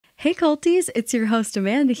Hey culties, it's your host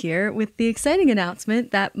Amanda here with the exciting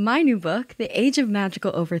announcement that my new book, The Age of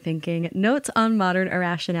Magical Overthinking, Notes on Modern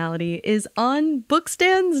Irrationality, is on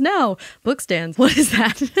bookstands now. Bookstands, what is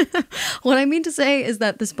that? What I mean to say is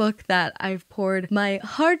that this book that I've poured my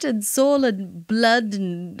heart and soul and blood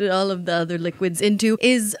and all of the other liquids into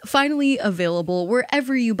is finally available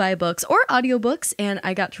wherever you buy books or audiobooks, and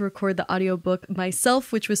I got to record the audiobook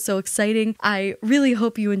myself, which was so exciting. I really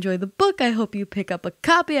hope you enjoy the book. I hope you pick up a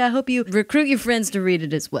copy. I hope you recruit your friends to read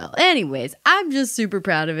it as well. Anyways, I'm just super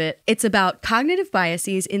proud of it. It's about cognitive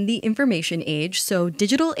biases in the information age, so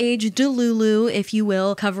digital age delulu, if you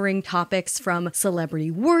will, covering topics from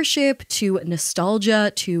celebrity worship to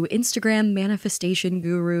nostalgia to Instagram manifestation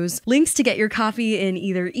gurus. Links to get your copy in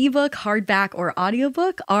either ebook, hardback, or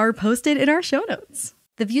audiobook are posted in our show notes.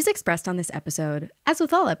 The views expressed on this episode, as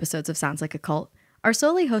with all episodes of Sounds Like a Cult, are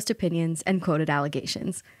solely host opinions and quoted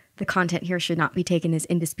allegations. The content here should not be taken as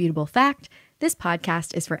indisputable fact. This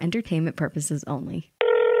podcast is for entertainment purposes only.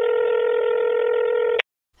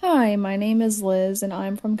 Hi, my name is Liz and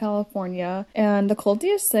I'm from California, and the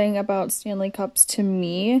cultiest thing about Stanley Cups to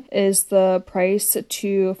me is the price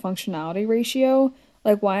to functionality ratio.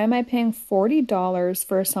 Like, why am I paying $40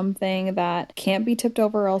 for something that can't be tipped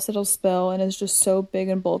over or else it'll spill and is just so big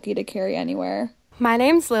and bulky to carry anywhere? My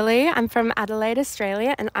name's Lily. I'm from Adelaide,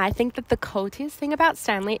 Australia, and I think that the cultiest thing about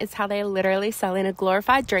Stanley is how they literally sell in a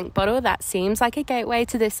glorified drink bottle that seems like a gateway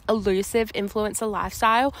to this elusive influencer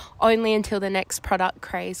lifestyle, only until the next product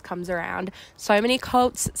craze comes around. So many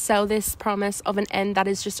cults sell this promise of an end that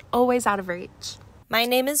is just always out of reach. My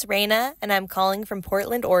name is Raina, and I'm calling from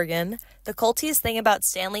Portland, Oregon. The cultiest thing about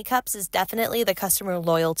Stanley Cups is definitely the customer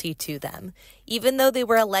loyalty to them. Even though they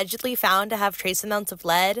were allegedly found to have trace amounts of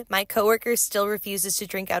lead, my coworker still refuses to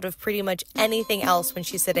drink out of pretty much anything else when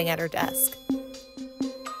she's sitting at her desk.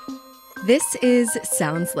 This is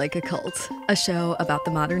Sounds Like a Cult, a show about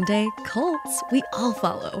the modern day cults we all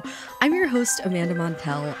follow. I'm your host, Amanda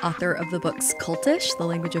Montell, author of the books Cultish, The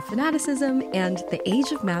Language of Fanaticism, and The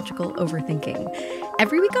Age of Magical Overthinking.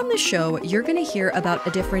 Every week on this show, you're going to hear about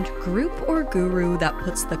a different group or guru that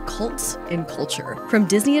puts the cult in culture, from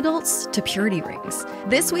Disney adults to purity rings.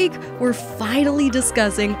 This week, we're finally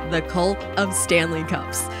discussing the cult of Stanley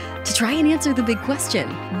Cups. To try and answer the big question,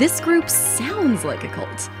 this group sounds like a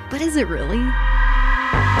cult, but is it really?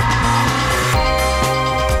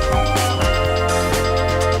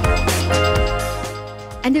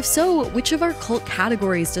 And if so, which of our cult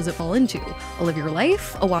categories does it fall into? A live your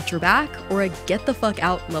life, a watch your back, or a get the fuck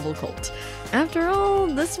out level cult? After all,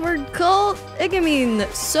 this word cult, it can mean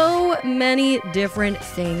so many different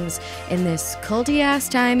things in this culty-ass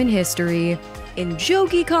time in history. In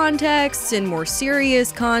jokey contexts, in more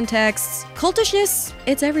serious contexts, cultishness,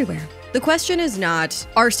 it's everywhere. The question is not,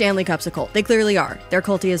 are Stanley Cups a cult? They clearly are. They're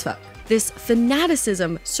culty as fuck. This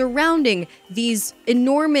fanaticism surrounding these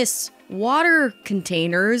enormous water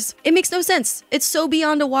containers, it makes no sense. It's so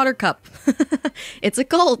beyond a water cup. It's a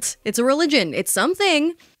cult. It's a religion. It's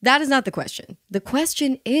something. That is not the question. The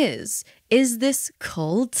question is this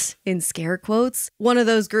cult, in scare quotes, one of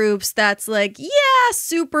those groups that's like, yeah,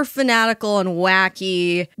 super fanatical and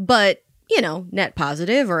wacky, but, you know, net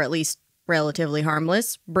positive, or at least relatively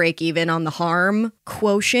harmless, break even on the harm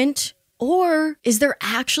quotient? Or is there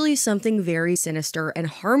actually something very sinister and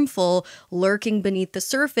harmful lurking beneath the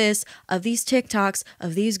surface of these TikToks,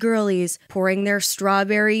 of these girlies pouring their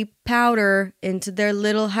strawberry powder into their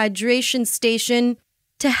little hydration station?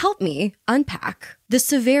 To help me unpack the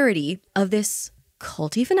severity of this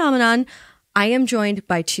culty phenomenon, I am joined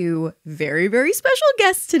by two very, very special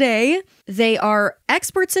guests today. They are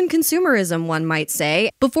experts in consumerism, one might say.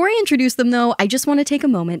 Before I introduce them, though, I just want to take a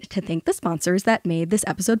moment to thank the sponsors that made this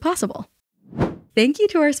episode possible. Thank you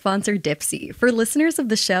to our sponsor, Dipsea. For listeners of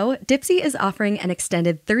the show, Dipsea is offering an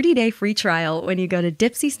extended 30-day free trial when you go to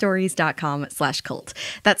dipseastories.com/cult.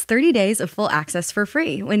 That's 30 days of full access for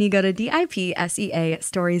free when you go to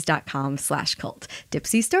dipseastories.com/cult.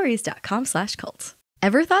 dipseastories.com/cult.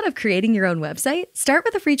 Ever thought of creating your own website? Start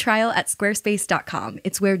with a free trial at squarespace.com.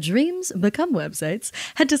 It's where dreams become websites.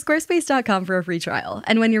 Head to squarespace.com for a free trial.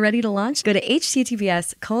 And when you're ready to launch, go to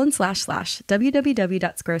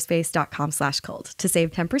https://www.squarespace.com/cult to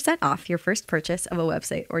save 10% off your first purchase of a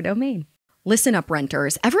website or domain. Listen up,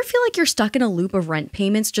 renters. Ever feel like you're stuck in a loop of rent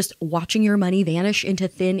payments, just watching your money vanish into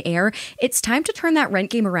thin air? It's time to turn that rent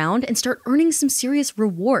game around and start earning some serious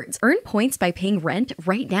rewards. Earn points by paying rent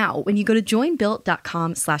right now when you go to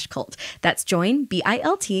joinbuilt.com/cult. That's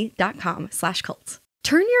joinbilt.com/cult.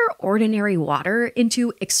 Turn your ordinary water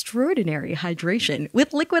into extraordinary hydration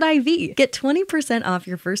with Liquid IV. Get 20% off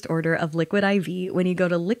your first order of Liquid IV when you go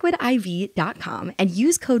to liquidiv.com and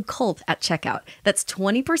use code CULT at checkout. That's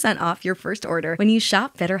 20% off your first order when you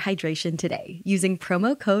shop Better Hydration today using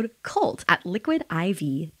promo code CULT at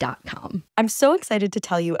liquidiv.com. I'm so excited to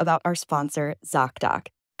tell you about our sponsor, ZocDoc.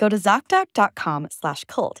 Go to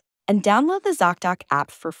ZocDoc.com/cult and download the ZocDoc app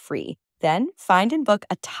for free. Then find and book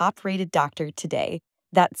a top-rated doctor today.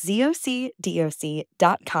 That's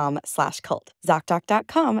ZocDoc.com/cult.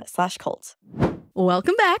 ZocDoc.com/cult.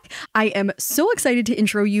 Welcome back. I am so excited to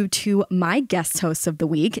intro you to my guest hosts of the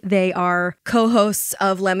week. They are co-hosts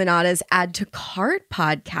of Lemonada's Add to Cart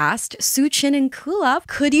podcast, Suchin and Kulap.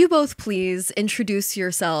 Could you both please introduce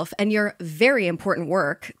yourself and your very important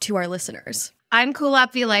work to our listeners? I'm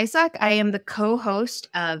Kulap Vilaisak. I am the co-host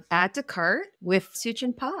of Add to Cart with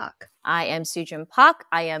Suchin Pak. I am Sujin Pak.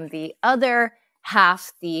 I am the other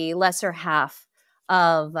half, the lesser half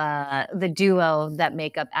of the duo that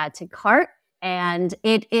make up Add to Cart. And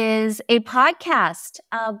it is a podcast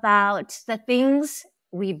about the things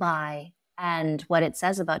we buy and what it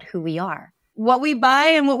says about who we are. What we buy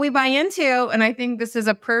and what we buy into. And I think this is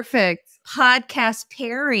a perfect podcast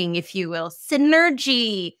pairing, if you will.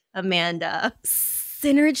 Synergy, Amanda.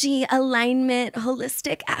 Synergy, alignment,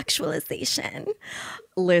 holistic actualization.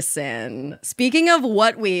 Listen, speaking of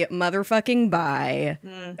what we motherfucking buy,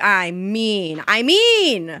 I mean,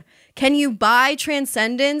 can you buy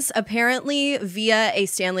transcendence? Apparently via a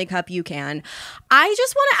Stanley Cup you can. I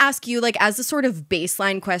just want to ask you, like, as a sort of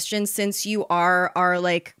baseline question, since you are our,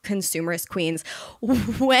 like, consumerist queens,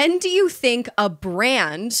 when do you think a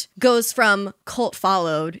brand goes from cult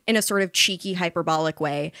followed in a sort of cheeky, hyperbolic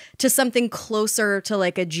way to something closer to,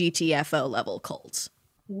 like, a GTFO level cult?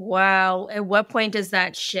 Wow. At what point does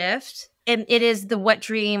that shift? And it is the wet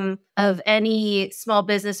dream of any small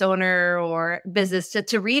business owner or business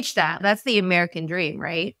to reach that. That's the American dream,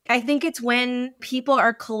 right? I think it's when people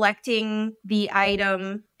are collecting the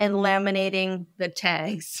item and laminating the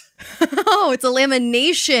tags. Oh, it's a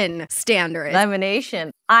lamination standard.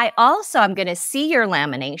 Lamination. I'm going to see your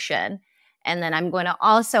lamination. And then I'm going to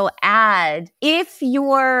also add, if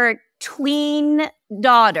your tween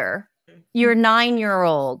daughter, your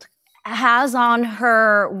 9-year-old, has on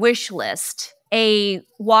her wish list a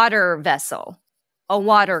water vessel, a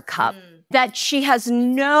water cup that she has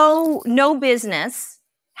no business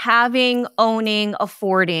having, owning,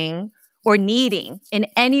 affording, or needing in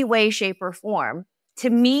any way, shape, or form. To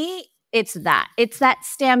me, it's that. It's that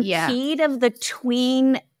stampede of the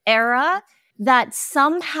tween era that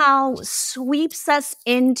somehow sweeps us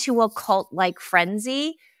into a cult-like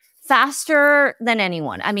frenzy faster than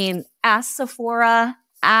anyone. I mean, ask Sephora,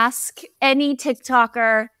 ask any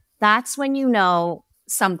TikToker. That's when you know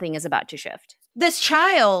something is about to shift. This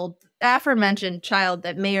child, aforementioned child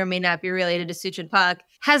that may or may not be related to Suchin Pak,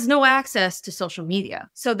 has no access to social media.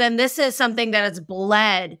 So then this is something that has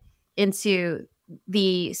bled into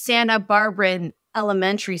the Santa Barbara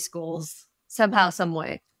elementary schools somehow, some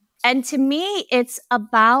way. And to me, it's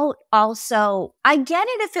about also, I get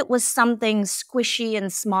it if it was something squishy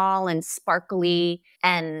and small and sparkly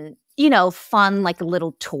and, fun, like a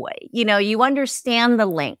little toy. You understand the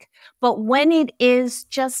link. But when it is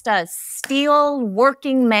just a steel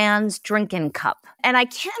working man's drinking cup, and I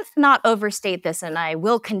can't not overstate this, and I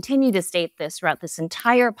will continue to state this throughout this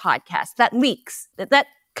entire podcast, that leaks, that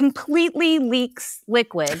completely leaks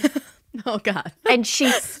liquid. Oh, God. And she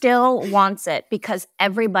still wants it because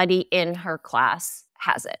everybody in her class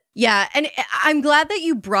has it. Yeah, and I'm glad that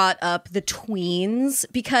you brought up the tweens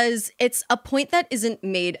because it's a point that isn't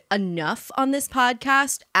made enough on this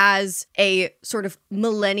podcast as a sort of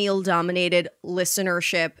millennial-dominated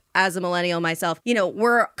listenership. As a millennial myself,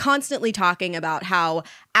 we're constantly talking about how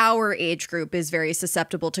our age group is very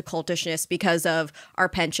susceptible to cultishness because of our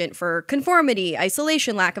penchant for conformity,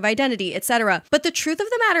 isolation, lack of identity, etc. But the truth of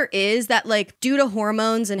the matter is that, like, due to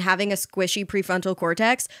hormones and having a squishy prefrontal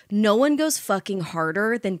cortex, no one goes fucking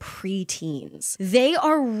harder than preteens. They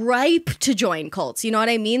are ripe to join cults. You know what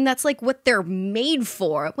I mean? That's like what they're made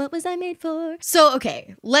for. What was I made for? So,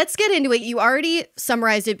 okay, let's get into it. You already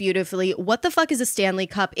summarized it beautifully. What the fuck is a Stanley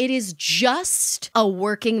Cup? It is just a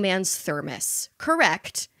working man's thermos.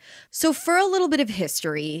 Correct. So for a little bit of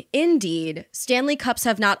history, indeed, Stanley Cups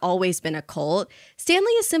have not always been a cult.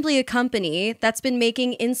 Stanley is simply a company that's been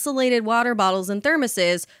making insulated water bottles and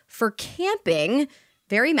thermoses for camping,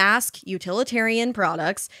 very mask, utilitarian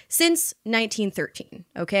products since 1913,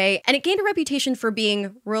 okay? And it gained a reputation for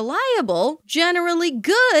being reliable, generally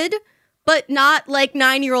good, but not like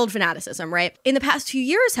 9-year-old fanaticism, right? In the past 2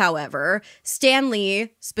 years, however,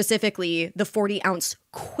 Stanley, specifically the 40-ounce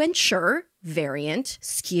Quencher variant,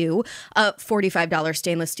 SKU, a $45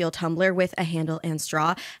 stainless steel tumbler with a handle and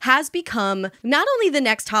straw, has become not only the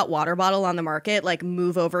next hot water bottle on the market, like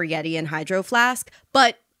Move Over Yeti and Hydro Flask,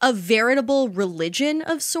 but a veritable religion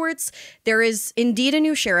of sorts. There is indeed a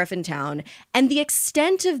new sheriff in town, and the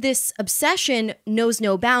extent of this obsession knows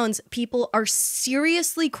no bounds. People are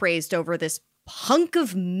seriously crazed over this hunk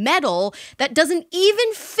of metal that doesn't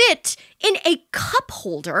even fit in a cup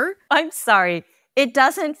holder. I'm sorry. It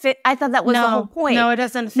doesn't fit. I thought that was the whole point. No, it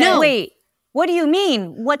doesn't fit. No. Wait. What do you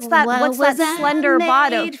mean? What's that? What's that slender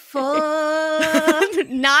bottom?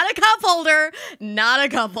 Not a cup holder. Not a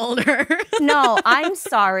cup holder. No, I'm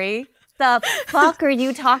sorry. The fuck are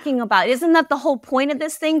you talking about? Isn't that the whole point of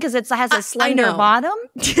this thing? Because it has a slender bottom?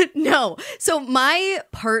 No. So my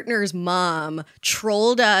partner's mom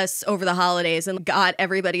trolled us over the holidays and got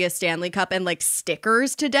everybody a Stanley Cup and like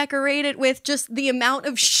stickers to decorate it with. Just the amount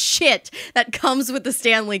of shit that comes with the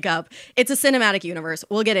Stanley Cup. It's a cinematic universe.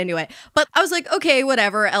 We'll get into it. But I was like, okay,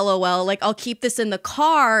 whatever, LOL. Like, I'll keep this in the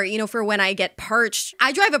car, for when I get parched.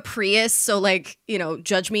 I drive a Prius, so like,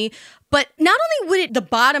 judge me. But not only would the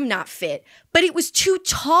bottom not fit, but it was too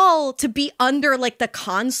tall to be under like the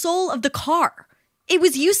console of the car. It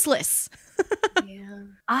was useless.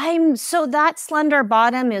 So that slender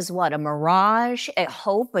bottom is what, a mirage, a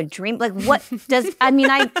hope, a dream? Like what does, I mean,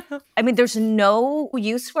 there's no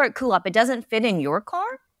use for it. Cool up. It doesn't fit in your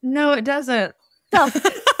car? No, it doesn't. The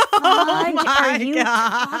fuck are you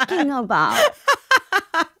talking about?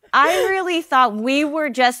 I really thought we were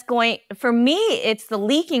just going, for me, it's the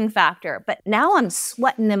leaking factor, but now I'm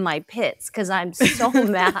sweating in my pits because I'm so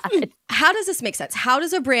mad. How does this make sense? How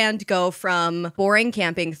does a brand go from boring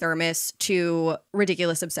camping thermos to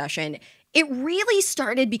ridiculous obsession? It really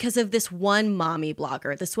started because of this one mommy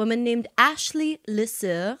blogger, this woman named Ashley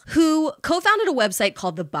Lisseur, who co-founded a website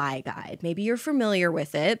called The Buy Guide. Maybe you're familiar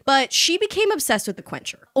with it, but she became obsessed with the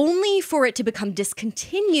Quencher, only for it to become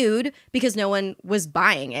discontinued because no one was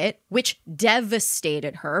buying it, which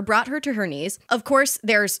devastated her, brought her to her knees. Of course,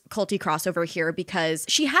 there's culty crossover here because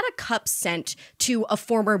she had a cup sent to a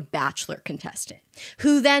former Bachelor contestant,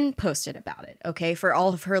 who then posted about it, okay, for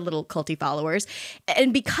all of her little culty followers.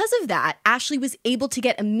 And because of that, Ashley was able to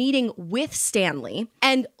get a meeting with Stanley.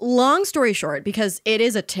 And long story short, because it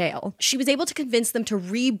is a tale, she was able to convince them to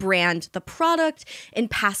rebrand the product in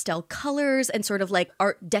pastel colors and sort of like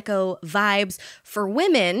Art Deco vibes for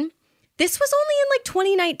women. This was only in like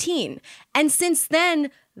 2019. And since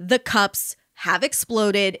then, the cups have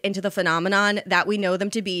exploded into the phenomenon that we know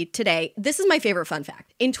them to be today. This is my favorite fun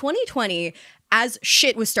fact. In 2020, as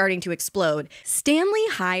shit was starting to explode, Stanley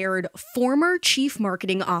hired former chief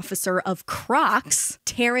marketing officer of Crocs,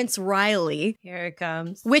 Terrence Riley. Here it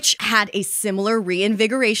comes. Which had a similar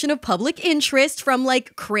reinvigoration of public interest from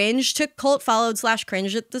like cringe to cult followed /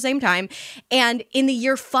 cringe at the same time. And in the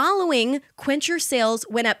year following, Quencher sales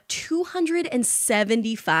went up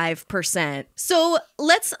 275%. So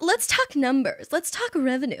let's talk numbers. Let's talk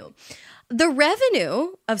revenue. The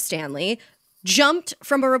revenue of Stanley jumped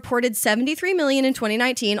from a reported $73 million in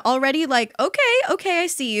 2019, already like, okay, I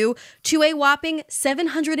see you, to a whopping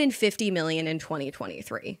 $750 million in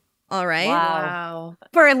 2023. All right? Wow.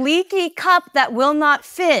 For a leaky cup that will not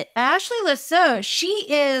fit. Ashley Lisseur,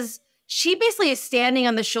 she basically is standing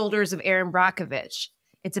on the shoulders of Aaron Brockovich.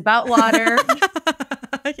 It's about water.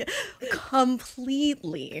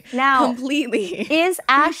 Completely. Is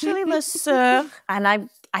Ashley Lisseur, and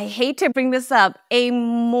I hate to bring this up, a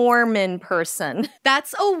Mormon person?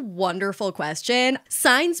 That's a wonderful question.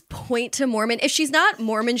 Signs point to Mormon. If she's not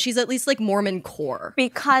Mormon, she's at least like Mormon core.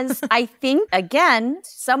 Because I think, again,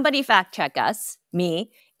 somebody fact check us,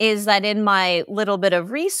 me, is that in my little bit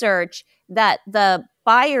of research that the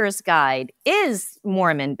buyer's guide is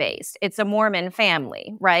Mormon based. It's a Mormon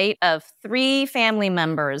family, right? Of 3 family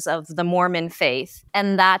members of the Mormon faith.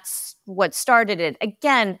 And that's what started it.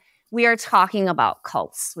 Again, we are talking about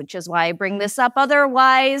cults, which is why I bring this up.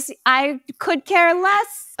 Otherwise, I could care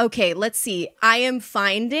less. Okay, let's see. I am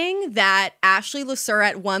finding that Ashley Lisseur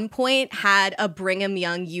at one point had a Brigham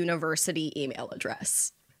Young University email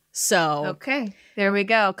address. So, okay, there we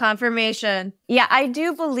go. Confirmation. Yeah, I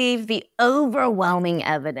do believe the overwhelming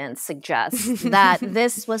evidence suggests that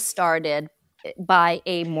this was started by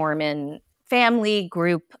a Mormon family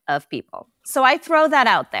group of people. So I throw that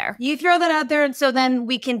out there. You throw that out there, and so then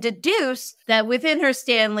we can deduce that within her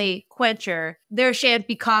Stanley Quencher, there shan't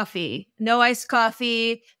be coffee. No iced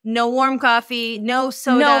coffee, no warm coffee, no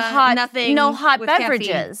soda, nothing. No hot with beverages.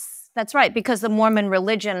 caffeine. That's right, because the Mormon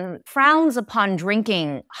religion frowns upon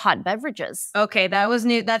drinking hot beverages. Okay, that was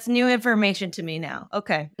new. That's new information to me now.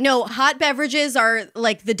 Okay. No, hot beverages are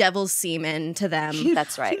like the devil's semen to them.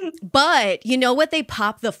 That's right. But you know what they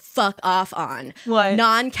pop the fuck off on? What?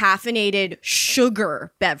 Non-caffeinated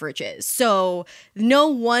sugar beverages. So no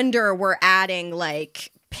wonder we're adding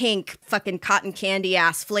like pink fucking cotton candy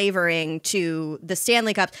ass flavoring to the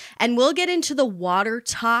Stanley Cups. And we'll get into the water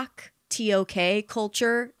talk, TOK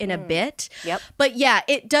culture in a bit. Yep. But yeah,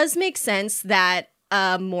 it does make sense that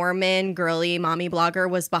a Mormon girly mommy blogger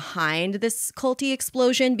was behind this culty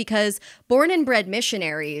explosion because born and bred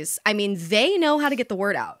missionaries, I mean, they know how to get the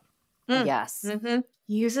word out. Yes. Mm-hmm.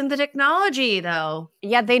 Using the technology, though.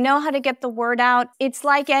 Yeah, they know how to get the word out. It's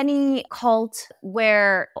like any cult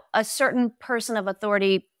where a certain person of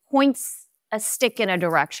authority points a stick in a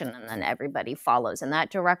direction and then everybody follows in that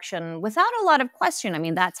direction without a lot of question. I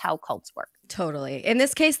mean, that's how cults work. Totally. In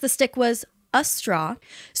this case, the stick was a straw.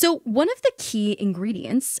 So one of the key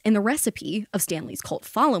ingredients in the recipe of Stanley's cult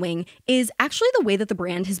following is actually the way that the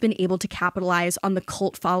brand has been able to capitalize on the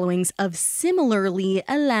cult followings of similarly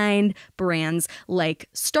aligned brands like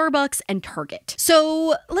Starbucks and Target.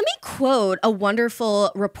 So let me quote a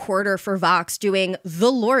wonderful reporter for Vox doing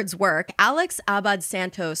the Lord's work. Alex Abad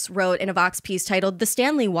Santos wrote in a Vox piece titled "The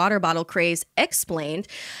Stanley Water Bottle Craze Explained."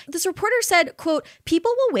 This reporter said, quote,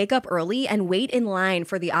 "People will wake up early and wait in line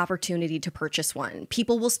for the opportunity to purchase one.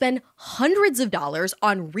 People will spend hundreds of dollars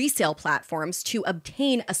on resale platforms to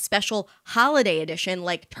obtain a special holiday edition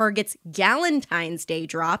like Target's Galentine's Day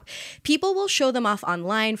drop. People will show them off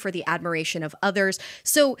online for the admiration of others."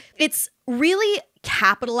 So it's really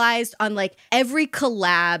capitalized on like every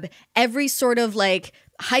collab, every sort of like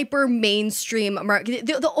hyper mainstream market.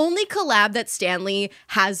 The only collab that Stanley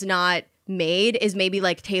has not made is maybe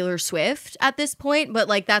like Taylor Swift at this point, but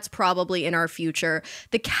like that's probably in our future.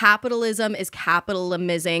 The capitalism is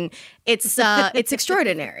capitalisming. It's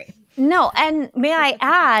extraordinary. No, and may I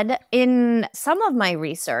add, in some of my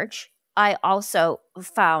research, I also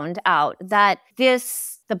found out that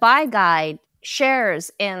the buy guide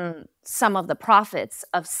shares in some of the profits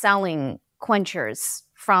of selling quenchers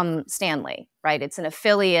from Stanley, right? It's an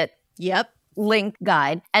affiliate link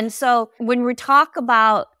guide. And so when we talk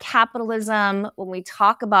about capitalism, when we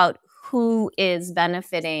talk about who is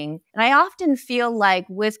benefiting, and I often feel like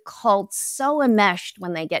with cults so enmeshed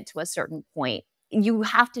when they get to a certain point, you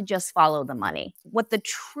have to just follow the money. What the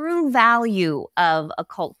true value of a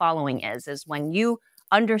cult following is when you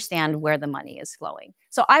understand where the money is flowing.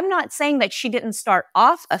 So I'm not saying that she didn't start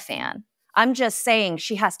off a fan. I'm just saying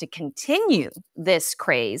she has to continue this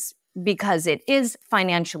craze because it is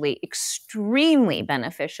financially extremely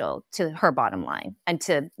beneficial to her bottom line and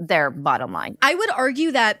to their bottom line. I would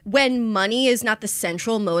argue that when money is not the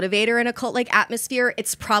central motivator in a cult-like atmosphere,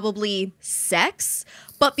 it's probably sex.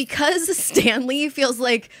 But because Stanley feels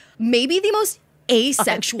like maybe the most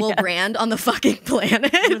asexual brand on the fucking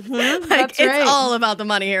planet. Like, it's all about the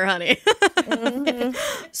money here, honey.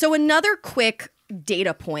 So another quick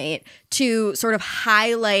data point to sort of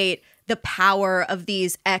highlight the power of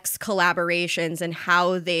these X collaborations and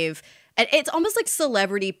how they've, and it's almost like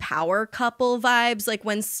celebrity power couple vibes, like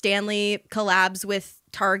when Stanley collabs with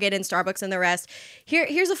Target and Starbucks and the rest.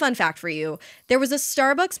 Here's a fun fact for you. There was a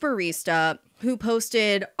Starbucks barista who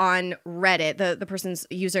posted on Reddit, the person's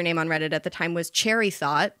username on Reddit at the time was Cherry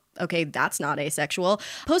Thought. Okay, that's not asexual.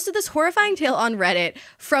 Posted this horrifying tale on Reddit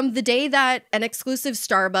from the day that an exclusive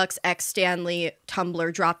Starbucks X Stanley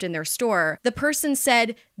tumbler dropped in their store. The person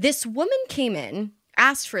said, "This woman came in,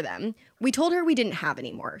 asked for them. We told her we didn't have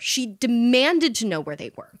any more. She demanded to know where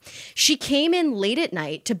they were. She came in late at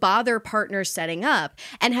night to bother partners setting up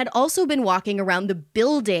and had also been walking around the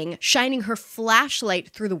building, shining her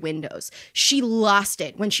flashlight through the windows. She lost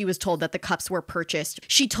it when she was told that the cups were purchased.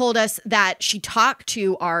 She told us that she talked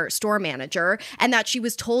to our store manager and that she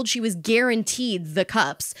was told she was guaranteed the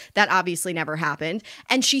cups. That obviously never happened.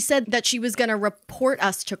 And she said that she was going to report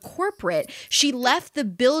us to corporate. She left the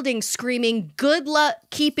building screaming, 'Good luck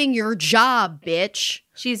keeping your job, bitch.'"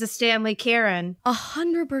 She's a Stanley Karen.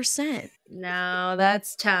 100%. No,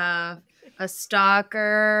 that's tough. A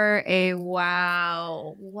stalker,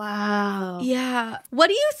 wow. Yeah. What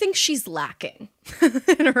do you think she's lacking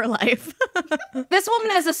in her life? This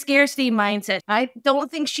woman has a scarcity mindset. I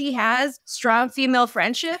don't think she has strong female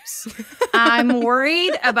friendships. I'm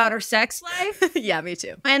worried about her sex life. Yeah, me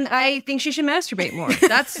too. And I think she should masturbate more.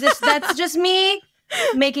 That's just me.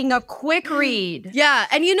 making a quick read. Yeah,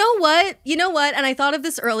 and you know what? And I thought of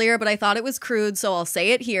this earlier, but I thought it was crude, so I'll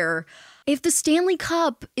say it here. If the Stanley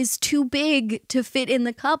Cup is too big to fit in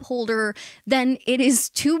the cup holder, then it is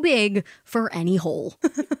too big for any hole.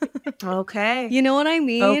 Okay. You know what I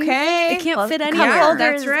mean? Okay. It can't fit Cup anywhere. holders,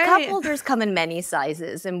 That's right. Cup holders come in many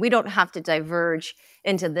sizes, and we don't have to diverge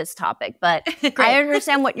into this topic. But I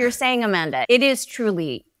understand what you're saying, Amanda. It is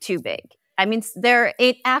truly too big. I mean,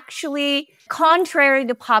 it actually, contrary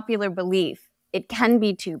to popular belief, it can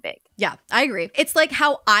be too big. Yeah, I agree. It's like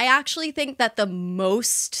how I actually think that the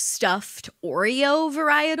most stuffed Oreo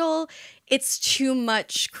varietal, it's too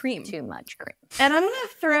much cream. Too much cream. And I'm going to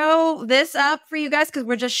throw this up for you guys because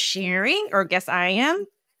we're just sharing, or guess I am.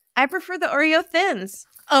 I prefer the Oreo Thins.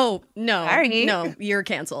 Oh, no. Sorry. No, you're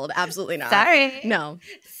canceled. Absolutely not. Sorry. No.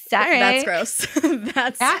 Sorry. That's gross.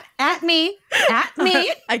 That's At me. At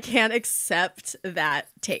me. I can't accept that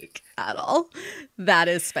take at all. That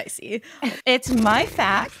is spicy. It's my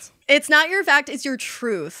fact. It's not your fact, it's your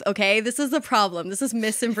truth, okay? This is the problem. This is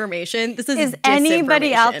misinformation. This is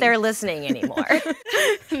anybody out disinformation. there listening anymore?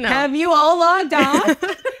 No. Have you all logged off?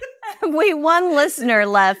 Wait, one listener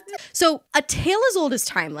left. So, a tale as old as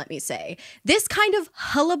time, let me say. This kind of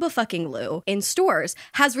hullabufucking-loo in stores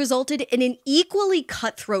has resulted in an equally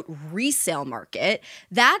cutthroat resale market.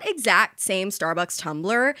 That exact same Starbucks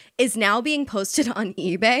tumbler is now being posted on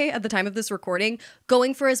eBay at the time of this recording,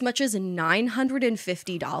 going for as much as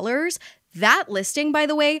 $950. That listing, by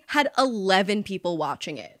the way, had 11 people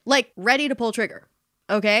watching it, like ready to pull trigger.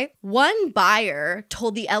 Okay. One buyer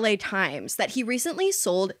told the LA Times that he recently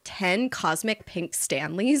sold 10 cosmic pink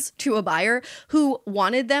Stanleys to a buyer who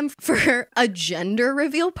wanted them for a gender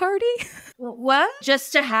reveal party. What?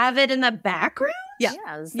 Just to have it in the background? Yeah.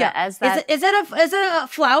 As Is that. it a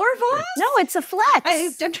flower vase? No, it's a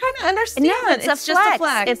flex. I'm trying to understand. No, it's just a flex. a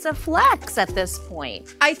flex. It's a flex at this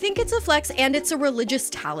point. I think it's a flex and it's a religious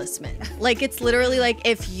talisman. Like, it's literally like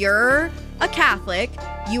if you're a Catholic,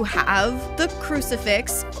 you have the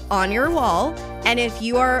crucifix on your wall. And if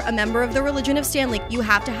you are a member of the religion of Stanley, you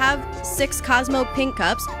have to have 6 Cosmo pink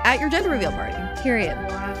cups at your gender reveal party. Period.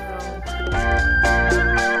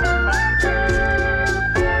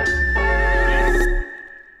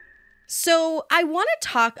 So I want to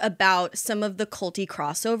talk about some of the culty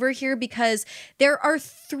crossover here because there are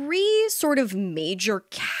 3 sort of major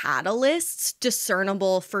catalysts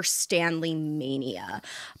discernible for Stanley mania.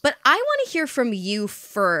 But I want to hear from you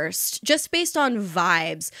first, just based on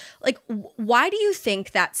vibes. Like, why do you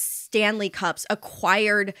think that Stanley Cups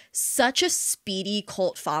acquired such a speedy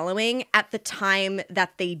cult following at the time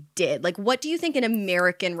that they did? Like, what do you think in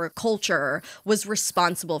American culture was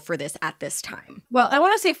responsible for this at this time? Well, I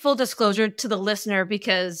want to say full disclosure to the listener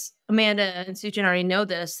because Amanda and Sujin already know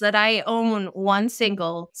this, that I own one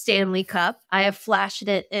single Stanley Cup. I have flashed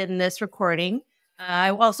it in this recording. I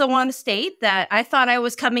also want to state that I thought I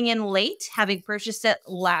was coming in late, having purchased it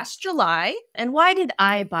last July. And why did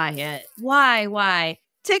I buy it? Why?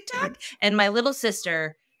 TikTok? And my little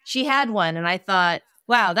sister, she had one. And I thought,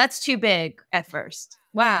 wow, that's too big at first.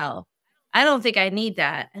 Wow, I don't think I need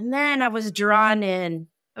that. And then I was drawn in.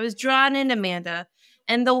 Amanda.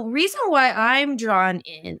 And the reason why I'm drawn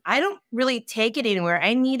in, I don't really take it anywhere.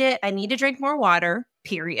 I need it. I need to drink more water,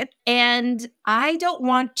 period. And I don't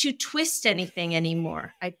want to twist anything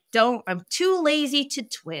anymore. I'm too lazy to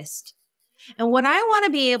twist. And what I want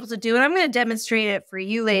to be able to do, and I'm going to demonstrate it for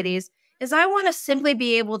you ladies, is I want to simply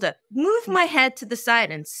be able to move my head to the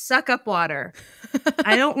side and suck up water.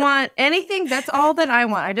 I don't want anything. That's all that I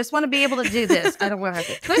want. I just want to be able to do this. I don't want to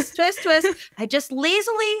have to twist. I just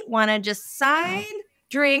lazily want to just side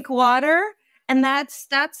drink water. And that's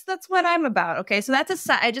what I'm about. Okay. So that's a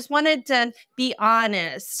side. I just wanted to be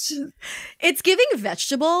honest. It's giving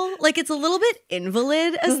vegetable. Like, it's a little bit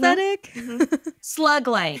invalid aesthetic.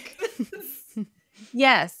 Slug-like.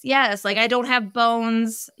 Yes. Like, I don't have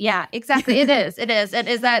bones. Yeah, exactly. It is. And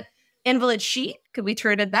is that invalid chic? Could we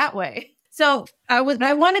turn it that way? So I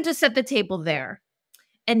wanted to set the table there.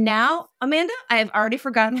 And now, Amanda, I have already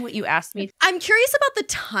forgotten what you asked me. I'm curious about the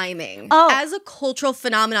timing. As a cultural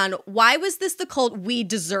phenomenon, why was this the cult we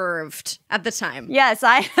deserved at the time? Yes,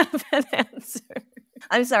 I have an answer.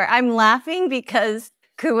 I'm sorry. I'm laughing because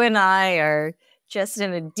Ku and I are just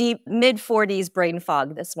in a deep mid-40s brain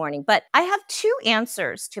fog this morning. But I have 2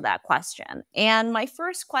 answers to that question. And my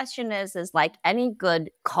first question is like any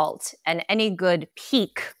good cult and any good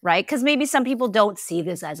peak, right? Because maybe some people don't see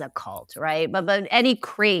this as a cult, right? But any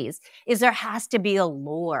craze is there has to be a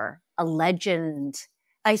lore, a legend,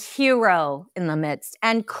 a hero in the midst.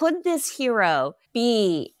 And could this hero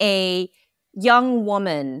be a young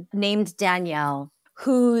woman named Danielle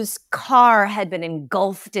whose car had been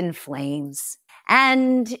engulfed in flames.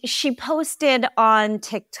 And she posted on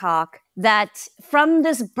TikTok that from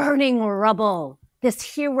this burning rubble, this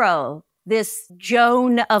hero, this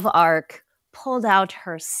Joan of Arc, pulled out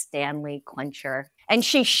her Stanley quencher and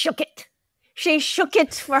she shook it. She shook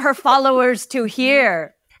it for her followers to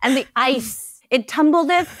hear. And the ice, it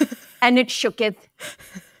tumbleth and it shooketh.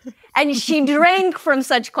 And she drank from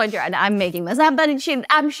such quencher. And I'm making this up, but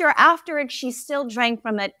I'm sure after it, she still drank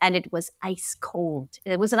from it and it was ice cold.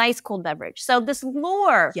 It was an ice cold beverage. So this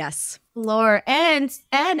lore. Yes. Lore. And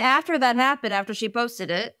after that happened, after she posted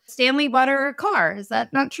it, Stanley bought her a car. Is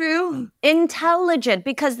that not true? Intelligent,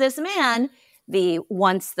 because this man,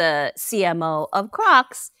 once the CMO of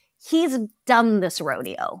Crocs, he's done this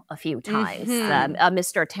rodeo a few times,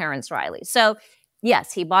 Mr. Terrence Riley. So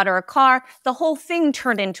yes, he bought her a car. The whole thing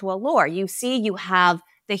turned into a lore. You see, you have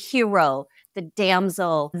the hero, the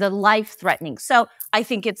damsel, the life-threatening. So I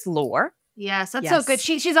think it's lore. Yes, that's so good.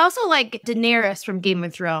 She's also like Daenerys from Game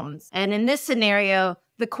of Thrones. And in this scenario,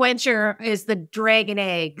 the quencher is the dragon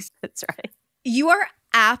eggs. That's right. You are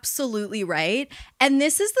absolutely right. And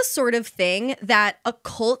this is the sort of thing that a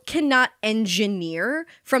cult cannot engineer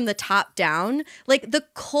from the top down. Like, the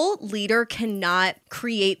cult leader cannot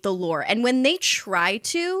create the lore. And when they try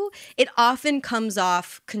to, it often comes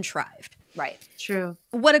off contrived. Right. True.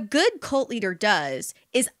 What a good cult leader does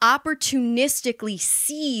is opportunistically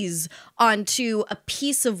seize onto a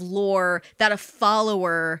piece of lore that a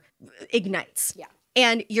follower ignites. Yeah.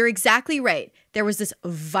 And you're exactly right. There was this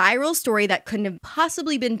viral story that couldn't have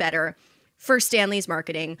possibly been better for Stanley's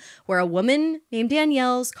marketing, where a woman named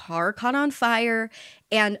Danielle's car caught on fire,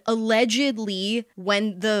 and allegedly,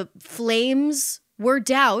 when the flames were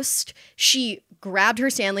doused, she grabbed her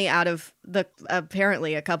Stanley out of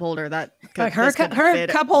apparently a cup holder that her cup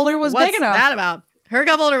holder was big enough. What's that about? Her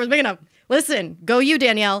cup holder was big enough. Listen, go you,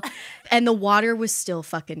 Danielle. And the water was still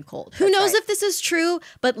fucking cold. Who knows if this is true,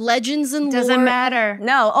 but legends and lore. Doesn't matter.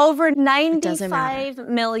 No, over 95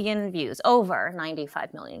 million views. Over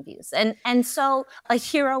 95 million views. And so a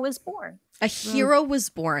hero was born. A hero was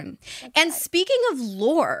born. And speaking of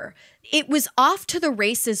lore, it was off to the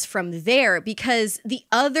races from there, because the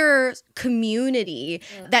other community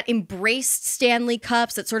that embraced Stanley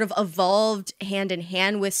Cups, that sort of evolved hand in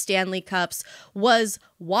hand with Stanley Cups, was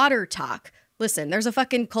Water Talk. Listen, there's a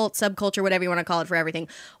fucking cult, subculture, whatever you want to call it, for everything.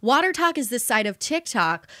 Water Talk is this side of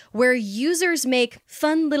TikTok where users make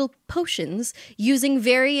fun little potions using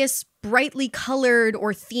various brightly colored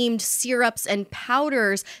or themed syrups and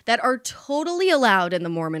powders that are totally allowed in the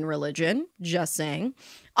Mormon religion. Just saying.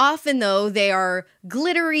 Often, though, they are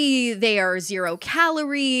glittery, they are 0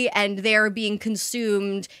 calorie, and they are being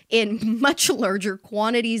consumed in much larger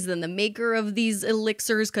quantities than the maker of these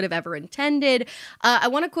elixirs could have ever intended. I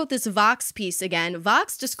want to quote this Vox piece again.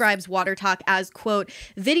 Vox describes Water Talk as, quote,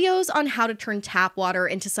 videos on how to turn tap water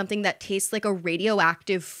into something that tastes like a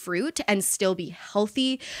radioactive fruit and still be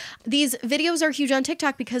healthy. These videos are huge on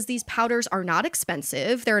TikTok because these powders are not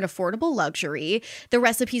expensive. They're an affordable luxury. The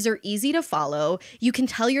recipes are easy to follow. You can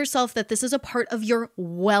tell yourself that this is a part of your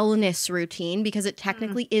wellness routine because it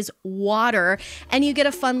technically is water, and you get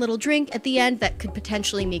a fun little drink at the end that could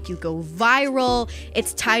potentially make you go viral.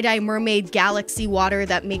 It's tie-dye mermaid galaxy water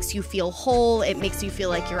that makes you feel whole. It makes you feel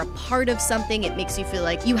like you're a part of something. It makes you feel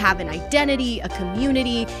like you have an identity, a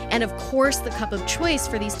community, and of course the cup of choice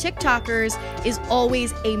for these TikTokers is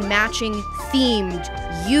always a matching themed,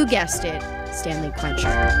 you guessed it, Stanley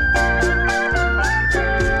Quencher.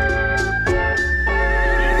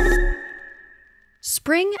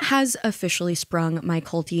 Spring has officially sprung, my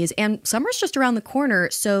culties, and summer's just around the corner,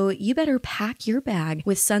 so you better pack your bag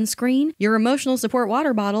with sunscreen, your emotional support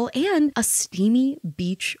water bottle, and a steamy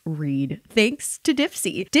beach read. Thanks to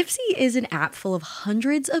Dipsea. Dipsea is an app full of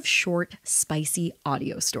hundreds of short, spicy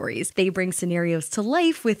audio stories. They bring scenarios to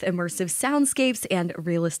life with immersive soundscapes and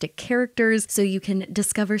realistic characters, so you can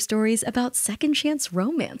discover stories about second chance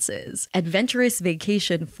romances, adventurous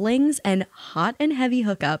vacation flings, and hot and heavy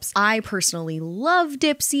hookups. I personally love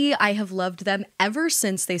Dipsea. I have loved them ever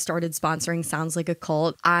since they started sponsoring Sounds Like a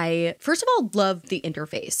Cult. I, first of all, love the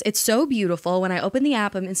interface. It's so beautiful. When I open the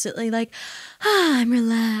app, I'm instantly like, I'm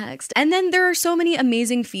relaxed. And then there are so many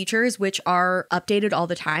amazing features which are updated all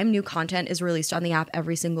the time. New content is released on the app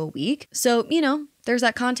every single week. So, you know, there's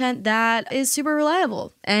that content that is super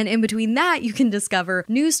reliable. And in between that, you can discover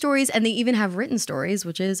news stories, and they even have written stories,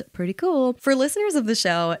 which is pretty cool. For listeners of the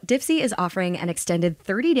show, Dipsea is offering an extended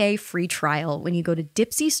 30-day free trial when you go to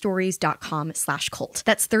dipseastories.com/cult.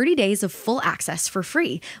 That's 30 days of full access for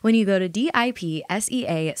free when you go to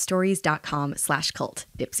DIPSEA stories.com/cult.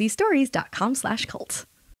 dipseastories.com/cult.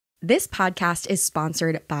 This podcast is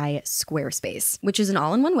sponsored by Squarespace, which is an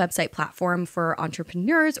all-in-one website platform for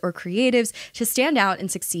entrepreneurs or creatives to stand out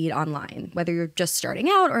and succeed online. Whether you're just starting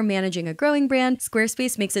out or managing a growing brand,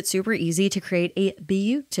 Squarespace makes it super easy to create a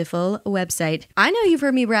beautiful website. I know you've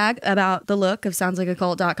heard me brag about the look of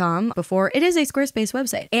SoundsLikeACult.com before. It is a Squarespace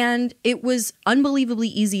website, and it was unbelievably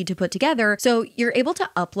easy to put together. So you're able to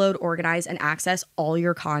upload, organize, and access all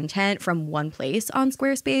your content from one place on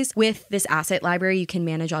Squarespace. With this asset library, you can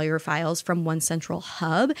manage all your files from one central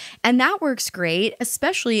hub, and that works great,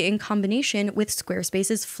 especially in combination with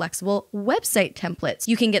Squarespace's flexible website templates.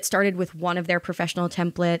 You can get started with one of their professional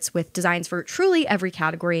templates with designs for truly every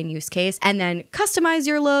category and use case, and then customize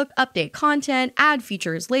your look, update content, add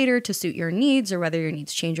features later to suit your needs or whether your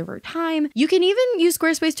needs change over time. You can even use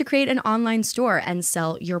Squarespace to create an online store and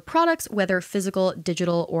sell your products, whether physical,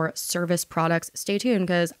 digital, or service products. Stay tuned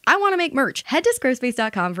because I want to make merch. Head to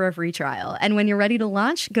squarespace.com for a free trial, and when you're ready to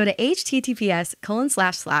launch, go to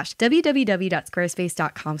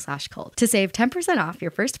https://www.squarespace.com/cult to save 10% off your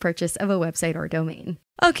first purchase of a website or domain.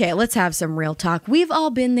 Okay, let's have some real talk. We've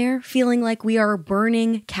all been there, feeling like we are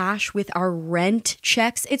burning cash with our rent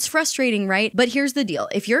checks. It's frustrating, right? But here's the deal.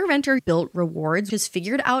 If your renter Built Rewards has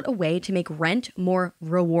figured out a way to make rent more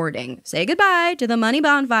rewarding. Say goodbye to the money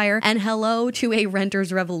bonfire and hello to a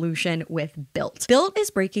renter's revolution with Built. Built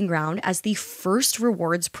is breaking ground as the first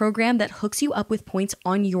rewards program that hooks you up with points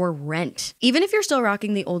on your rent. Even if you're still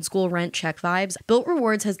rocking the old school rent check vibes, Built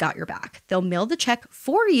Rewards has got your back. They'll mail the check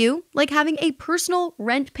for you, like having a personal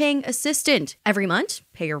rent-paying assistant. Every month,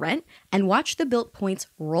 pay your rent and watch the Built points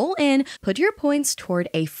roll in. Put your points toward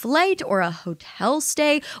a flight or a hotel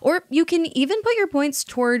stay, or you can even put your points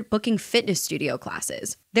toward booking fitness studio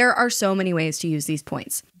classes. There are so many ways to use these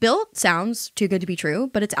points. Built sounds too good to be true,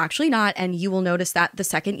 but it's actually not, and you will notice that the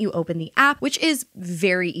second you open the app, which is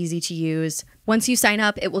very easy to use. Once you sign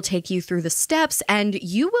up, it will take you through the steps, and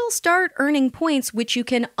you will start earning points, which you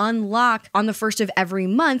can unlock on the first of every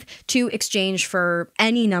month to exchange for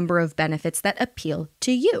any number of benefits that appeal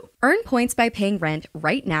to you. Earn points by paying rent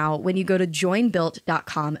right now when you go to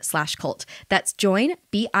joinbuilt.com/cult. That's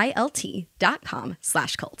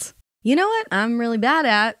joinbilt.com/cult. You know what I'm really bad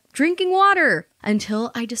at? Drinking water. Until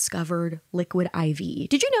I discovered Liquid IV.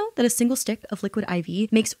 Did you know that a single stick of Liquid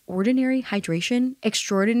IV makes ordinary hydration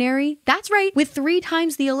extraordinary? That's right, with 3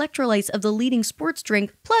 times the electrolytes of the leading sports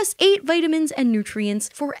drink, plus 8 vitamins and nutrients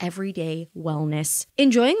for everyday wellness.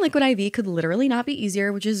 Enjoying Liquid IV could literally not be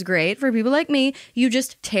easier, which is great for people like me. You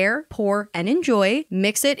just tear, pour, and enjoy,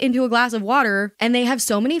 mix it into a glass of water, and they have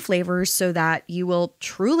so many flavors so that you will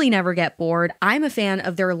truly never get bored. I'm a fan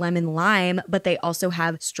of their lemon lime, but they also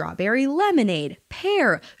have strawberry lemonade,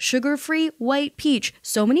 pear, sugar-free white peach,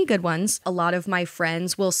 so many good ones. A lot of my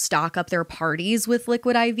friends will stock up their parties with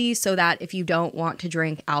Liquid IV so that if you don't want to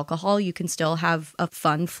drink alcohol, you can still have a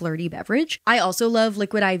fun, flirty beverage. I also love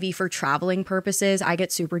Liquid IV for traveling purposes. I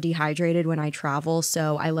get super dehydrated when I travel,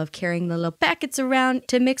 so I love carrying the little packets around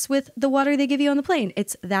to mix with the water they give you on the plane.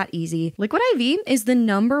 It's that easy. Liquid IV is the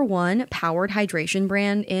 #1 powered hydration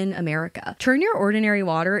brand in America. Turn your ordinary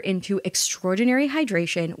water into extraordinary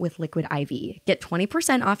hydration with Liquid IV. Get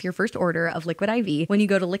 20% off your first order of Liquid IV when you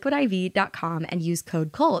go to liquidiv.com and use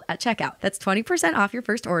code CULT at checkout. That's 20% off your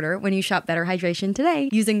first order when you shop Better Hydration today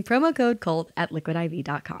using promo code CULT at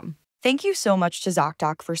liquidiv.com. Thank you so much to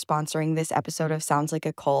ZocDoc for sponsoring this episode of Sounds Like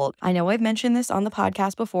a Cult. I know I've mentioned this on the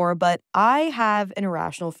podcast before, but I have an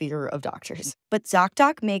irrational fear of doctors. But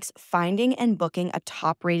ZocDoc makes finding and booking a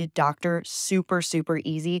top-rated doctor super, super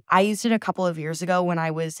easy. I used it a couple of years ago when I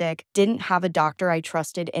was sick, didn't have a doctor I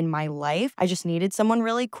trusted in my life. I just needed someone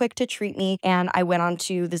really quick to treat me, and I went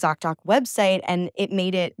onto the ZocDoc website, and it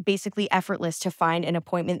made it basically effortless to find an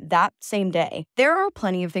appointment that same day. There are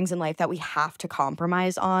plenty of things in life that we have to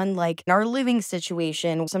compromise on, like in our living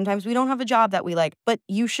situation. Sometimes we don't have a job that we like, but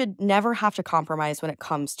you should never have to compromise when it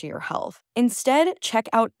comes to your health. Instead, check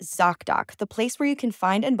out ZocDoc, the place where you can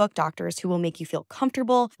find and book doctors who will make you feel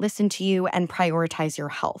comfortable, listen to you, and prioritize your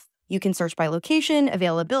health. You can search by location,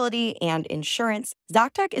 availability, and insurance.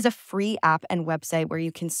 ZocDoc is a free app and website where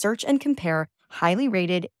you can search and compare highly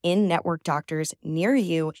rated in-network doctors near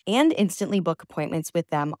you and instantly book appointments with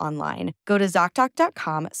them online. Go to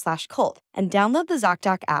ZocDoc.com/cult and download the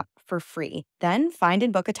ZocDoc app for free. Then find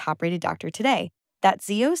and book a top-rated doctor today. That's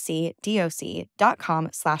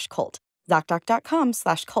ZocDoc.com/cult.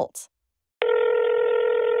 ZocDoc.com/cult.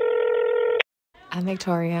 I'm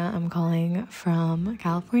Victoria. I'm calling from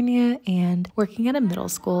California and working at a middle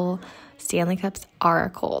school. Stanley Cups are a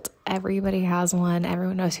cult. Everybody has one.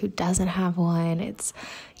 Everyone knows who doesn't have one. It's,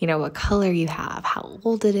 what color you have, how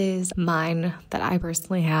old it is. Mine that I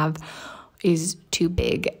personally have is too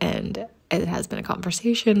big, and it has been a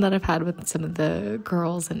conversation that I've had with some of the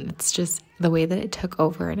girls, and it's just the way that it took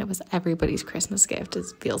over and it was everybody's Christmas gift. It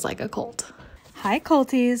feels like a cult. Hi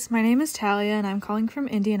Culties, my name is Talia and I'm calling from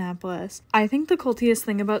Indianapolis. I think the cultiest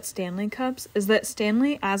thing about Stanley Cups is that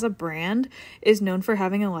Stanley as a brand is known for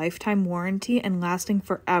having a lifetime warranty and lasting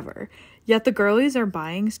forever. Yet the girlies are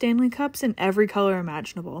buying Stanley Cups in every color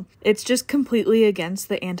imaginable. It's just completely against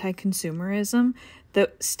the anti-consumerism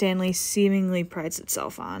that Stanley seemingly prides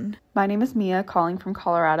itself on. My name is Mia, calling from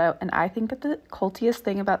Colorado, and I think that the cultiest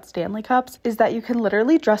thing about Stanley Cups is that you can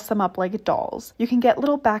literally dress them up like dolls. You can get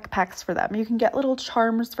little backpacks for them, you can get little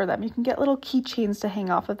charms for them, you can get little keychains to hang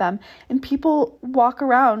off of them, and people walk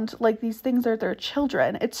around like these things are their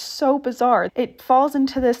children. It's so bizarre. It falls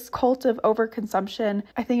into this cult of overconsumption.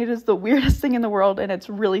 I think it is the weirdest thing in the world, and it's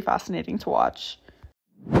really fascinating to watch.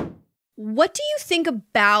 What do you think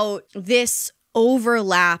about this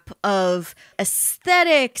overlap of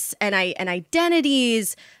aesthetics and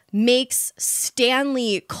identities makes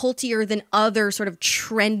Stanley cultier than other sort of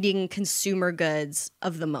trending consumer goods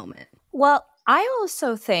of the moment? Well, I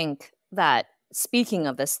also think that, speaking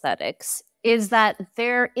of aesthetics, is that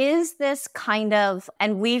there is this kind of,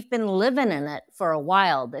 and we've been living in it for a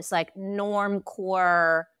while, this like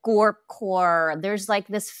normcore, gorpcore, there's like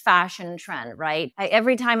this fashion trend, right?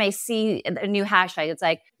 Every time I see a new hashtag, it's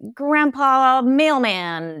like grandpa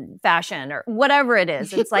mailman fashion or whatever it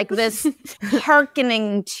is. It's like this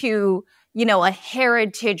hearkening to, you know, a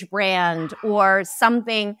heritage brand or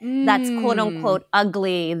something that's quote unquote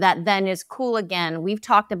ugly that then is cool again. We've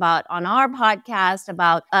talked about on our podcast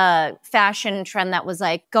about a fashion trend that was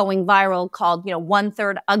like going viral called, you know,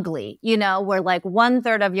 1/3 ugly, you know, where like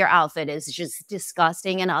 1/3 of your outfit is just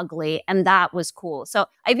disgusting and ugly. And that was cool. So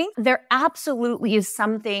I think there absolutely is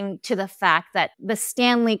something to the fact that the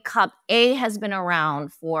Stanley Cup, A, has been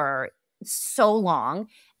around for so long,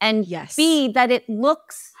 and yes, B, that it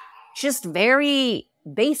looks just very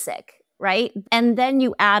basic, right? And then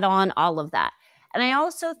you add on all of that. And I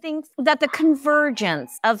also think that the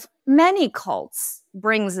convergence of many cults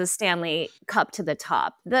brings the Stanley Cup to the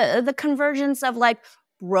top. The convergence of like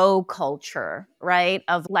bro culture, right?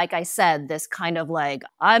 Of, like I said, this kind of like,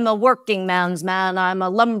 I'm a working man's man, I'm a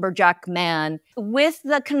lumberjack man, with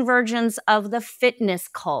the convergence of the fitness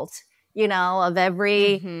cult, you know, of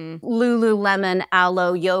every Lululemon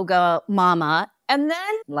aloe yoga mama. And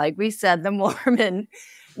then, like we said, the Mormon.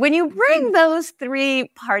 When you bring those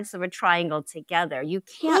three parts of a triangle together, you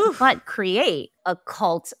can't but create a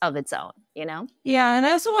cult of its own, you know? Yeah, and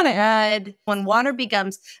I also want to add, when water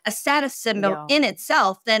becomes a status symbol in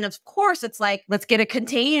itself, then of course it's like, let's get a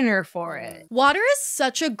container for it. Water is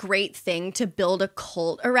such a great thing to build a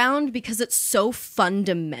cult around because it's so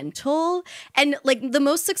fundamental. And like the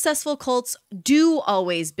most successful cults do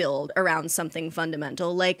always build around something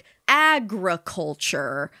fundamental, like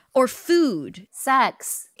agriculture or food.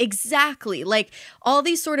 Sex. Exactly. Like all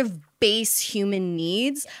these sort of base human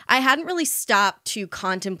needs. I hadn't really stopped to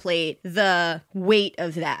contemplate the weight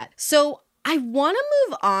of that. So I want to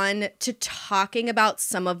move on to talking about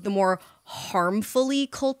some of the more harmfully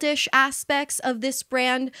cultish aspects of this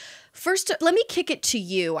brand. First, let me kick it to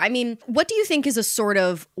you. I mean, what do you think is a sort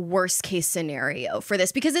of worst case scenario for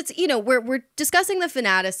this? Because it's, you know, we're discussing the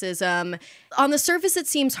fanaticism. On the surface, it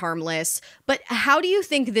seems harmless, but how do you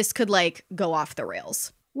think this could like go off the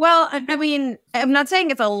rails? Well, I mean, I'm not saying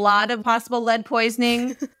it's a lot of possible lead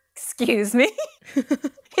poisoning. Excuse me?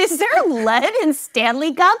 Is there lead in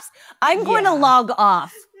Stanley Cups? I'm going to log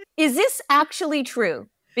off. Is this actually true?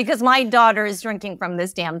 Because my daughter is drinking from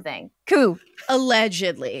this damn thing. Coo.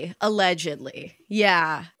 Allegedly.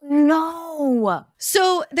 Yeah. No.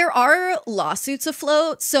 So there are lawsuits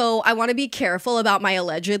afloat, so I want to be careful about my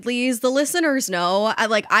allegedlys. The listeners know,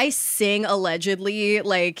 I sing allegedly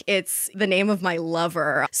like it's the name of my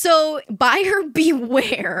lover. So buyer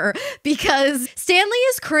beware, because Stanley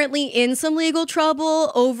is currently in some legal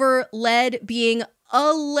trouble over lead being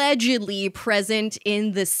allegedly present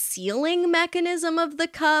in the sealing mechanism of the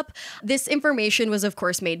cup. This information was, of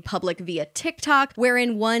course, made public via TikTok,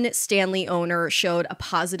 wherein one Stanley owner showed a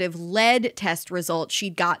positive lead test result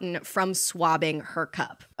she'd gotten from swabbing her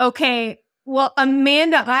cup. Okay. Well,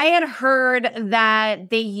 Amanda, I had heard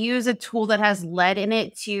that they use a tool that has lead in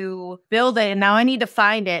it to build it, and now I need to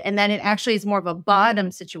find it. And then it actually is more of a bottom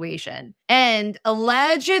situation. And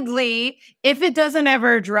allegedly, if it doesn't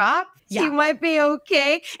ever drop, you might be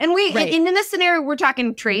okay. And in this scenario, we're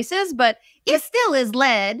talking traces, but it still is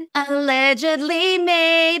lead. Allegedly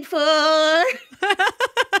made for.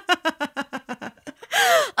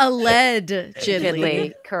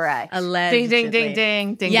 Allegedly. Correct. Allegedly. Ding, ding, ding,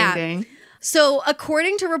 ding, ding, ding, ding. So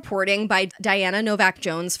according to reporting by Diana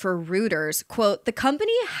Novak-Jones for Reuters, quote, the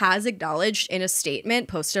company has acknowledged in a statement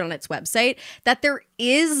posted on its website that there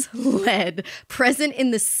is lead present in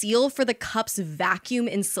the seal for the cup's vacuum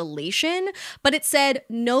insulation, but it said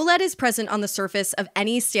no lead is present on the surface of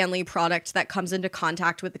any Stanley product that comes into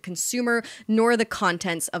contact with the consumer, nor the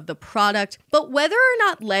contents of the product. But whether or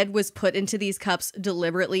not lead was put into these cups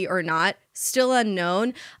deliberately or not, still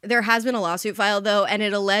unknown. There has been a lawsuit filed, though, and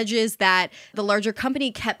it alleges that the larger company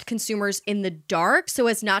kept consumers in the dark so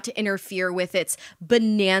as not to interfere with its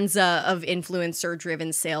bonanza of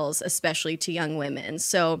influencer-driven sales, especially to young women.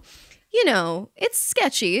 So, you know, it's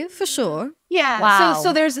sketchy for sure. Yeah. Wow.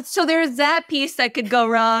 So there's that piece that could go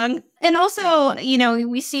wrong. And also, you know,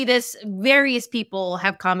 we see this, various people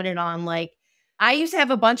have commented on, like, I used to have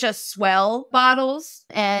a bunch of Swell bottles,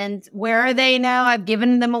 and where are they now? I've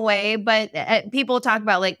given them away, but people talk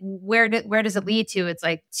about, like, where does it lead to? It's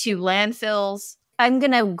like to landfills. I'm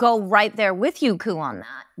going to go right there with you, Koo, on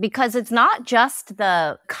that, because it's not just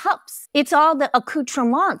the cups. It's all the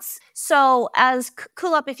accoutrements. So as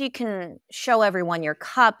Cool Up, if you can show everyone your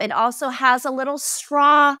cup, it also has a little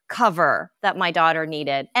straw cover that my daughter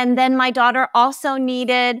needed. And then my daughter also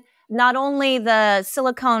needed not only the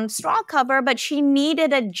silicone straw cover, but she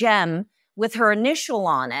needed a gem with her initial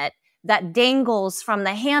on it that dangles from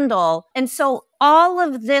the handle. And so all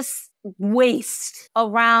of this waste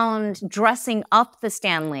around dressing up the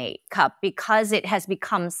Stanley Cup, because it has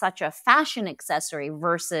become such a fashion accessory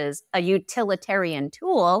versus a utilitarian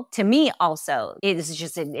tool, to me also it's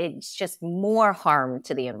just more harm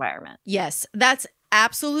to the environment. Yes, that's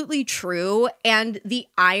absolutely true. And the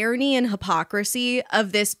irony and hypocrisy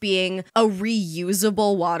of this being a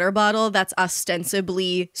reusable water bottle that's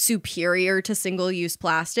ostensibly superior to single-use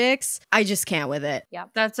plastics, I just can't with it. Yeah,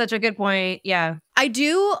 that's such a good point. Yeah. I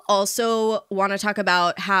do also want to talk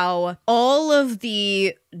about how all of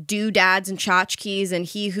the doodads and tchotchkes and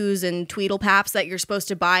hee-hoos and tweedlepaps that you're supposed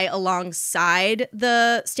to buy alongside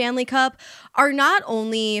the Stanley Cup are not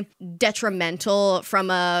only detrimental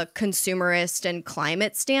from a consumerist and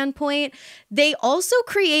climate standpoint, they also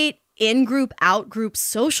create in-group, out-group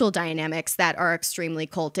social dynamics that are extremely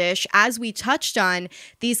cultish. As we touched on,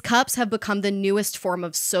 these cups have become the newest form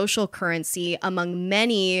of social currency among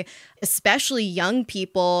many, especially young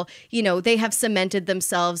people. You know, they have cemented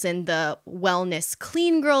themselves in the wellness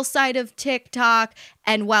clean girl side of TikTok.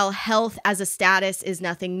 And while health as a status is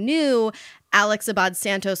nothing new, Alex Abad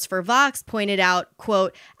Santos for Vox pointed out,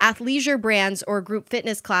 quote, athleisure brands or group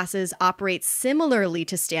fitness classes operate similarly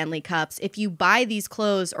to Stanley Cups. If you buy these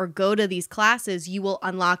clothes or go to these classes, you will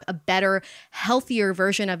unlock a better, healthier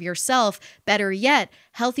version of yourself. Better yet,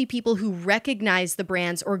 healthy people who recognize the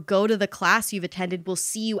brands or go to the class you've attended will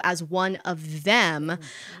see you as one of them.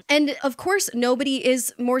 And of course, nobody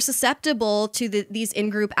is more susceptible to these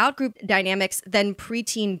in-group, out-group dynamics than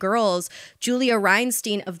preteen girls. Julia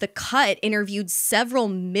Reinstein of The Cut interviewed several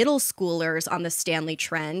middle schoolers on the Stanley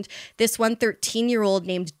trend. This one 13-year-old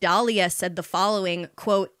named Dahlia said the following,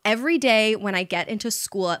 quote, every day when I get into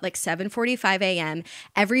school at like 7:45 a.m.,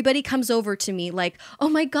 everybody comes over to me like, oh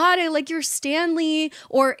my God, I like your Stanley,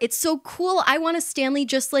 or it's so cool, I want a Stanley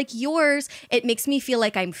just like yours. It makes me feel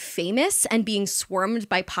like I'm famous and being swarmed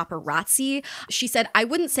by paparazzi. She said, I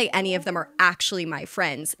wouldn't say any of them are actually my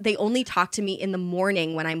friends. They only talk to me in the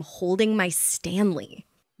morning when I'm holding my Stanley.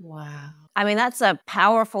 Wow. I mean, that's a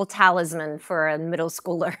powerful talisman for a middle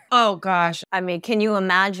schooler. Oh, gosh. I mean, can you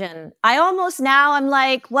imagine? I'm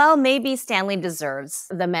like, well, maybe Stanley deserves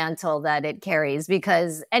the mantle that it carries,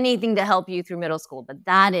 because anything to help you through middle school, but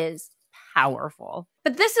that is powerful.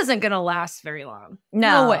 But this isn't going to last very long.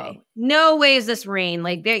 No way. No way is this reign.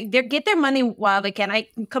 Like, they get their money while they can. I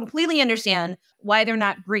completely understand why they're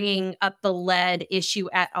not bringing up the lead issue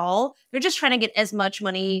at all. They're just trying to get as much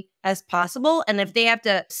money as possible. And if they have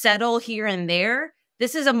to settle here and there,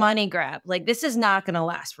 this is a money grab. Like, this is not going to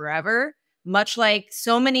last forever. Much like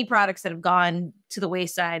so many products that have gone to the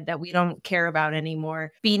wayside that we don't care about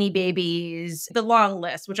anymore. Beanie Babies, the long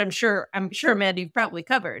list, which I'm sure, Amanda, you've probably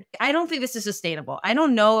covered. I don't think this is sustainable. I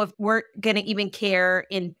don't know if we're going to even care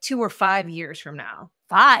in 2 or 5 years from now.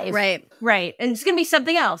 5. Right. And it's going to be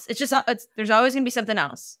something else. There's always going to be something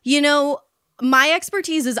else. You know, my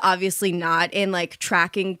expertise is obviously not in like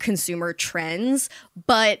tracking consumer trends,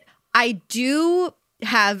 but I do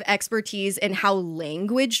have expertise in how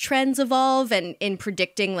language trends evolve and in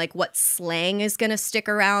predicting like what slang is going to stick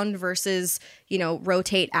around versus, you know,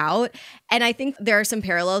 rotate out. And I think there are some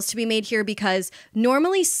parallels to be made here, because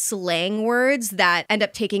normally slang words that end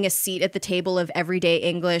up taking a seat at the table of everyday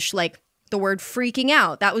English, like The word freaking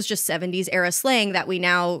out, that was just 70s era slang that we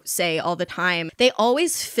now say all the time. They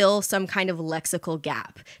always fill some kind of lexical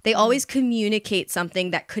gap. They always communicate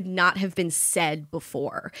something that could not have been said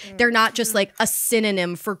before. They're not just like a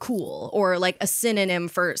synonym for cool or like a synonym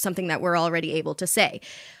for something that we're already able to say.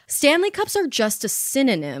 Stanley Cups are just a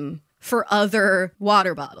synonym for other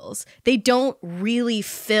water bottles. They don't really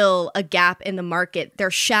fill a gap in the market. They're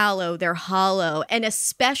shallow, they're hollow, and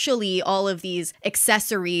especially all of these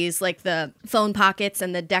accessories like the phone pockets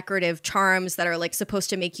and the decorative charms that are like supposed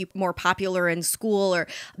to make you more popular in school or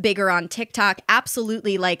bigger on TikTok.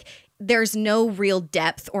 Absolutely, like there's no real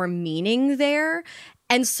depth or meaning there.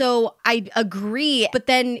 And so I agree. But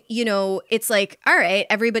then, you know, it's like, all right,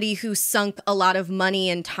 everybody who sunk a lot of money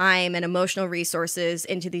and time and emotional resources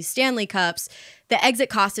into these Stanley Cups, the exit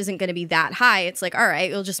cost isn't going to be that high. It's like, all right,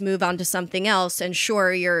 you'll just move on to something else. And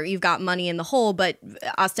sure, you've got money in the hole, but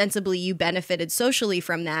ostensibly you benefited socially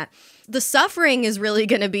from that. The suffering is really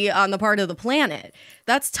going to be on the part of the planet.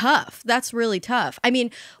 That's tough. That's really tough. I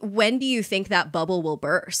mean, when do you think that bubble will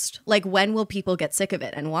burst? Like, when will people get sick of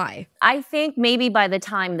it and why? I think maybe by the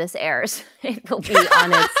time this airs, it will be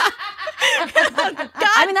on its...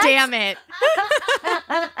 God damn it.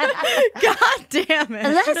 God damn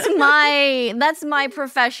it. That's my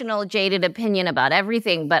professional jaded opinion about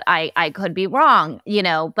everything, but I could be wrong, you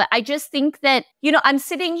know, but I just think that, you know, I'm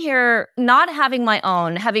sitting here not having my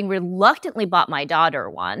own, having reluctantly bought my daughter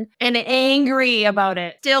one. And angry about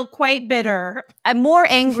it. Still quite bitter. I'm more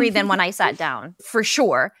angry than when I sat down, for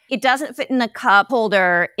sure. It doesn't fit in a cup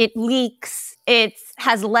holder. It leaks. It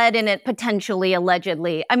has lead in it, potentially,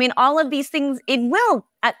 allegedly. I mean, all of these things, it will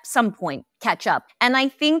at some point catch up. And I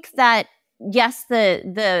think that, yes,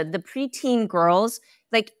 the preteen girls,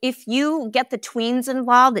 like if you get the tweens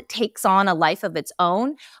involved, it takes on a life of its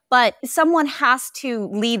own. But someone has to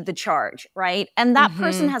lead the charge, right? And that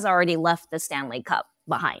person has already left the Stanley Cup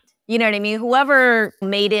behind. You know what I mean? Whoever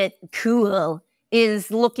made it cool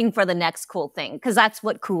is looking for the next cool thing, because that's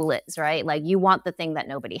what cool is, right? Like you want the thing that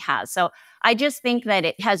nobody has. So I just think that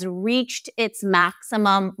it has reached its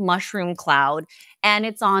maximum mushroom cloud and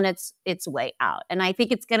it's on its way out. And I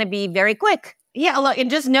think it's going to be very quick. Yeah, look, and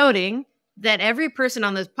just noting that every person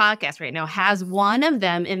on this podcast right now has one of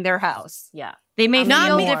them in their house. Yeah. They may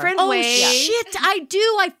feel different ways. Oh, shit, I do.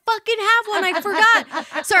 I fucking have one. I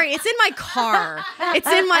forgot. Sorry, it's in my car. It's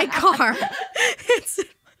in my car.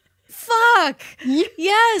 Fuck.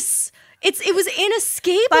 Yes. It was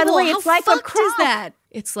inescapable. By the way, it's How like fucked a croc. is that?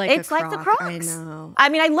 It's like the Crocs. I know. I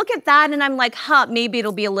mean, I look at that and I'm like, maybe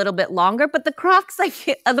it'll be a little bit longer. But the Crocs, like,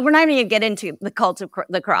 we're not even going to get into the cult of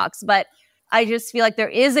the Crocs. But I just feel like there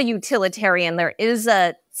is a utilitarian, there is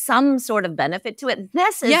some sort of benefit to it.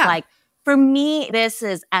 This is like, for me, this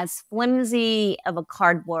is as flimsy of a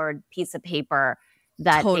cardboard piece of paper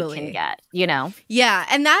that it can get, you know? Yeah,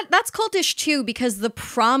 and that's cultish too, because the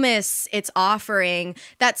promise it's offering,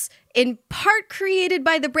 that's in part created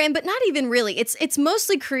by the brand, but not even really. It's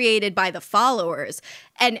mostly created by the followers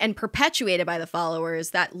and perpetuated by the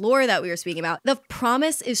followers, that lore that we were speaking about. The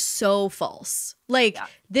promise is so false. Like,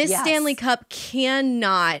 this Stanley Cup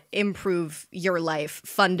cannot improve your life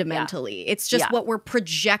fundamentally. It's just what we're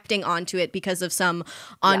projecting onto it because of some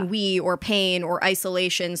ennui or pain or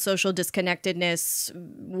isolation, social disconnectedness,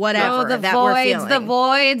 whatever we're feeling. The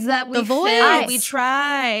voids that we fill. We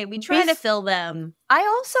try to fill them. I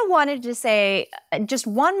also wanted to say just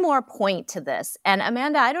one more point to this. And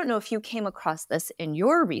Amanda, I don't know if you came across this in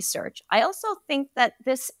your research. I also think that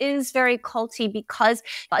this is very culty because,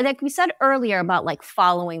 like we said earlier about like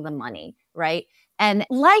following the money, right? And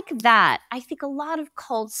like that, I think a lot of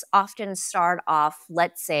cults often start off,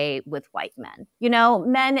 let's say, with white men. You know,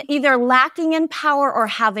 men either lacking in power or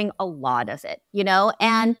having a lot of it, you know?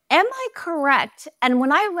 And am I correct? And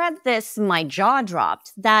when I read this, my jaw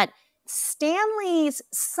dropped that Stanley's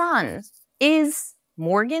son is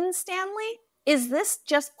Morgan Stanley? Is this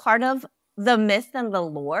just part of the myth and the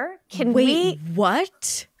lore? Wait,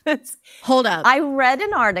 what? Hold up. I read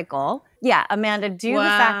an article. Yeah, Amanda, do the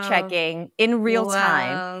fact checking in real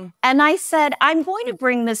time. And I said, I'm going to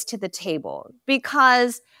bring this to the table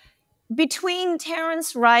because between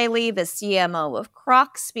Terrence Riley, the CMO of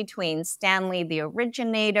Crocs, between Stanley, the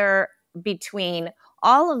originator, between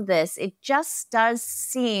all of this, it just does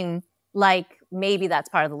seem like maybe that's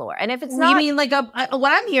part of the lore. And if it's not... You mean like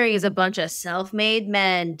what I'm hearing is a bunch of self-made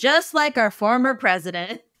men, just like our former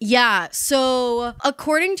president. Yeah, so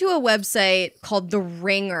according to a website called The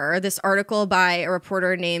Ringer, this article by a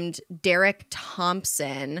reporter named Derek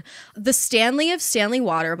Thompson, the Stanley of Stanley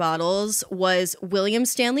water bottles was William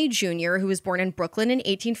Stanley Jr., who was born in Brooklyn in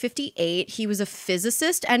 1858. He was a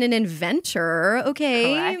physicist and an inventor.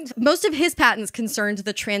 Okay. Correct. Most of his patents concerned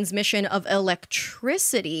the transmission of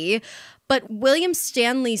electricity. But William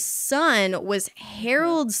Stanley's son was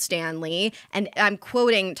Harold Stanley, and I'm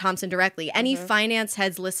quoting Thompson directly. Any finance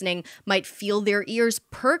heads listening might feel their ears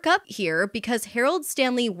perk up here because Harold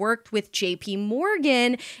Stanley worked with J.P.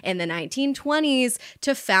 Morgan in the 1920s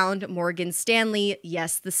to found Morgan Stanley.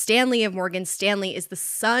 Yes, the Stanley of Morgan Stanley is the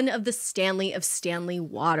son of the Stanley of Stanley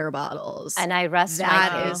water bottles. And I rest my case.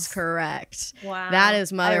 That is correct. Wow. That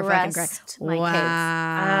is I motherfucking rest correct. my case.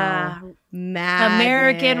 Wow. Madness.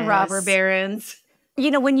 American robber barons.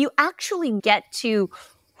 You know, when you actually get to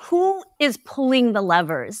who is pulling the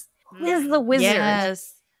levers, who is the wizard?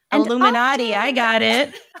 Yes. And Illuminati, I got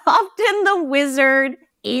it. Often the wizard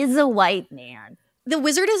is a white man. The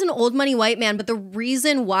wizard is an old money white man, but the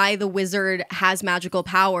reason why the wizard has magical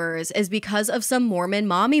powers is because of some Mormon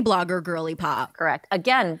mommy blogger girly pop. Correct.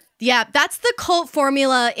 Again. Yeah, that's the cult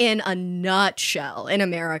formula in a nutshell in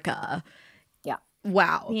America. Yeah.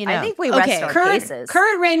 Wow. You know. I think we rest our cases.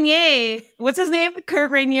 Kurt Rainier. What's his name?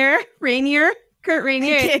 Kurt Rainier? Kurt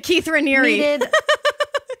Rainier. Keith Raniere. Needed.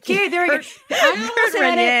 Keith, there we go. Kurt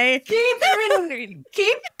Raniere.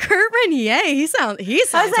 Kurt Raniere. He sounds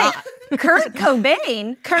hot. Kurt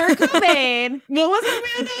Cobain. Kurt Cobain. What was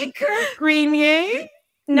his name? Kurt Rainier?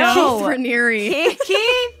 No. Keith Raniere.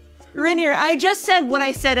 Keith Raniere. I just said what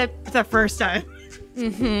I said it the first time.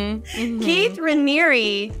 Keith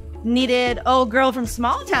Raniere needed old girl from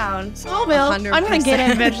Smallville. 100%. I'm gonna get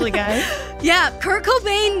it eventually, guys. Yeah, Kurt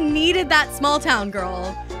Cobain needed that small town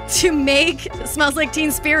girl to make Smells Like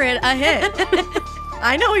Teen Spirit a hit.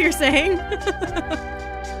 I know what you're saying.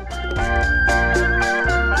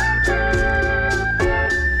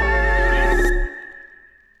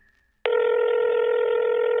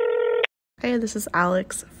 Hey, this is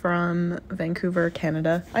Alex from Vancouver,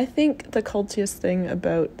 Canada. I think the cultiest thing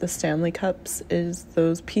about the Stanley Cups is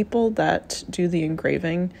those people that do the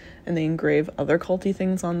engraving and they engrave other culty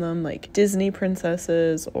things on them, like Disney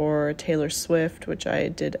princesses or Taylor Swift, which I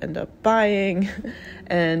did end up buying,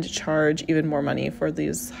 and charge even more money for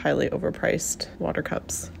these highly overpriced water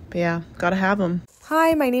cups. But yeah, gotta have them.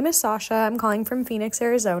 Hi, my name is Sasha. I'm calling from Phoenix,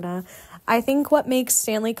 Arizona. I think what makes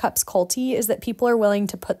Stanley Cups culty is that people are willing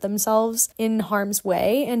to put themselves in harm's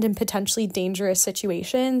way and in potentially dangerous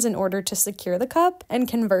situations in order to secure the cup. And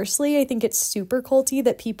conversely, I think it's super culty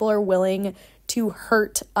that people are willing to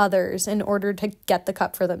hurt others in order to get the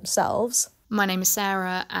cup for themselves. My name is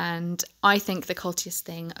Sarah, and I think the cultiest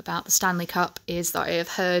thing about the Stanley Cup is that I have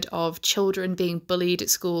heard of children being bullied at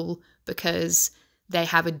school because they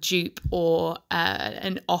have a dupe or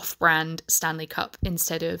an off-brand Stanley Cup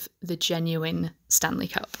instead of the genuine Stanley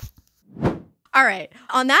Cup. All right.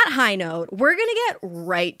 On that high note, we're going to get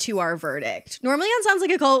right to our verdict. Normally on Sounds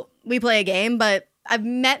Like a Cult, we play a game, but I've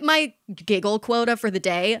met my giggle quota for the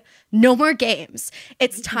day. No more games.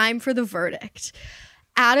 It's time for the verdict.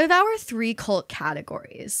 Out of our 3 cult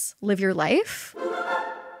categories, live your life,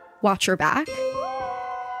 watch your back,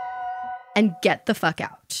 and get the fuck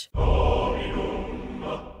out.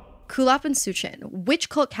 Kulap and Suchin, which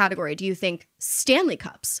cult category do you think Stanley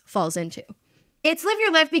Cups falls into? It's live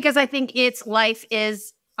your life because I think its life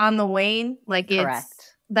is on the wane. Like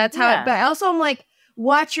Correct. That's how. But also, I'm like,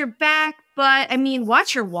 watch your back. But I mean,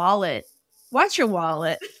 watch your wallet. Watch your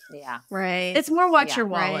wallet. Yeah. Right. It's more watch your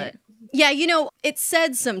wallet. Right. Yeah, you know, it's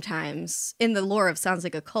said sometimes in the lore of Sounds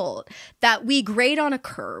Like a Cult that we grade on a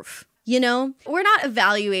curve. You know, we're not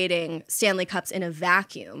evaluating Stanley Cups in a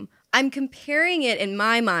vacuum. I'm comparing it in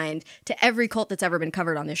my mind to every cult that's ever been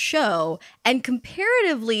covered on this show. And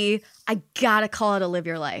comparatively, I gotta call it a live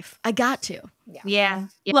your life. I got to. Yeah.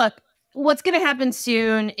 Look, what's going to happen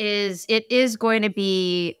soon is it is going to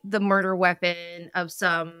be the murder weapon of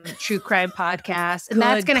some true crime podcast. And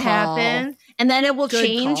that's going to happen. And then it will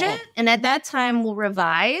change it. And at that time, we'll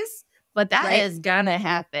revise. But that is going to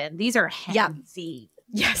happen. These are heavy.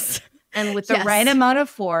 Yes. And with the right amount of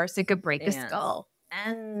force, it could break a skull.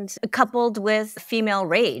 And coupled with female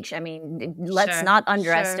rage. I mean, let's not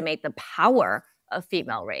underestimate the power of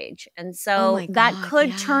female rage. And so that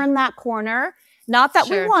could turn that corner. Not that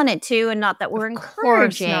we want it to, and not that we're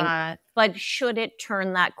encouraging, but should it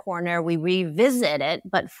turn that corner, we revisit it.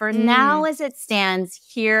 But for now, as it stands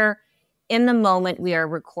here in the moment we are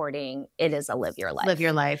recording, it is a live your life. Live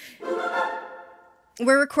your life.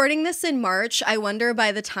 We're recording this in March. I wonder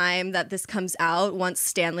by the time that this comes out, once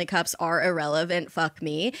Stanley Cups are irrelevant, fuck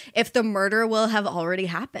me, if the murder will have already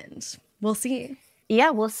happened. We'll see. Yeah,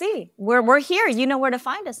 we'll see. We're here. You know where to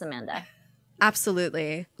find us, Amanda.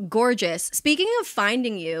 Absolutely. Gorgeous. Speaking of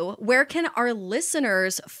finding you, where can our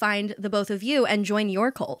listeners find the both of you and join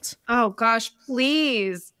your cult? Oh, gosh,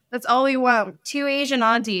 please. That's all we want. Two Asian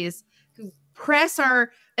aunties who press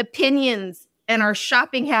our opinions and our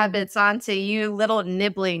shopping habits onto you little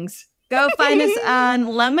nibblings. Go find us on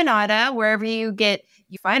Lemonada, wherever you get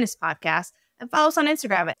your finest podcast, and follow us on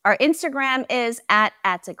Instagram. Our Instagram is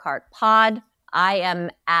 @@AtToCartPod. I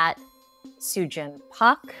am at Sujin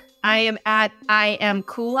Pak. I am at I am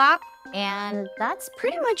Kulak. And that's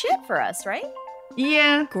pretty much it for us, right?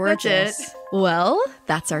 Yeah, gorgeous. That's it. Well,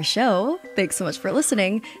 that's our show. Thanks so much for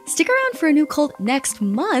listening. Stick around for a new cult next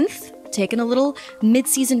month. Taking a little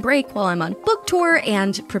mid-season break while I'm on book tour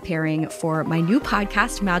and preparing for my new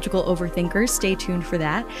podcast, Magical Overthinkers. Stay tuned for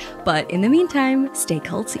that. But in the meantime, stay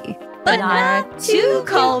culty. But not too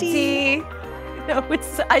culty. No,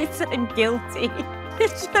 I said guilty.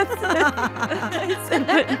 It's just I said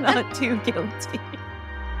but not too guilty.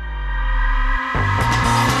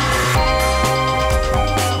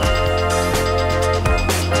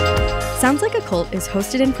 Sounds Like a Cult is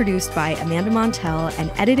hosted and produced by Amanda Montell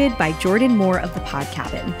and edited by Jordan Moore of The Pod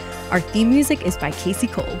Cabin. Our theme music is by Casey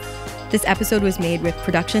Cole. This episode was made with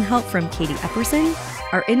production help from Katie Epperson.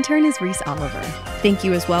 Our intern is Reese Oliver. Thank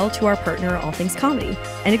you as well to our partner, All Things Comedy.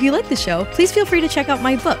 And if you like the show, please feel free to check out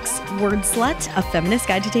my books, Word Slut, A Feminist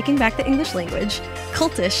Guide to Taking Back the English Language,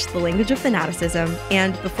 Cultish, The Language of Fanaticism,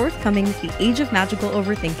 and the forthcoming The Age of Magical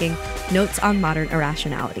Overthinking, Notes on Modern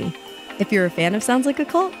Irrationality. If you're a fan of Sounds Like a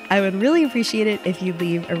Cult, I would really appreciate it if you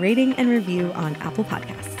leave a rating and review on Apple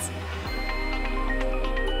Podcasts.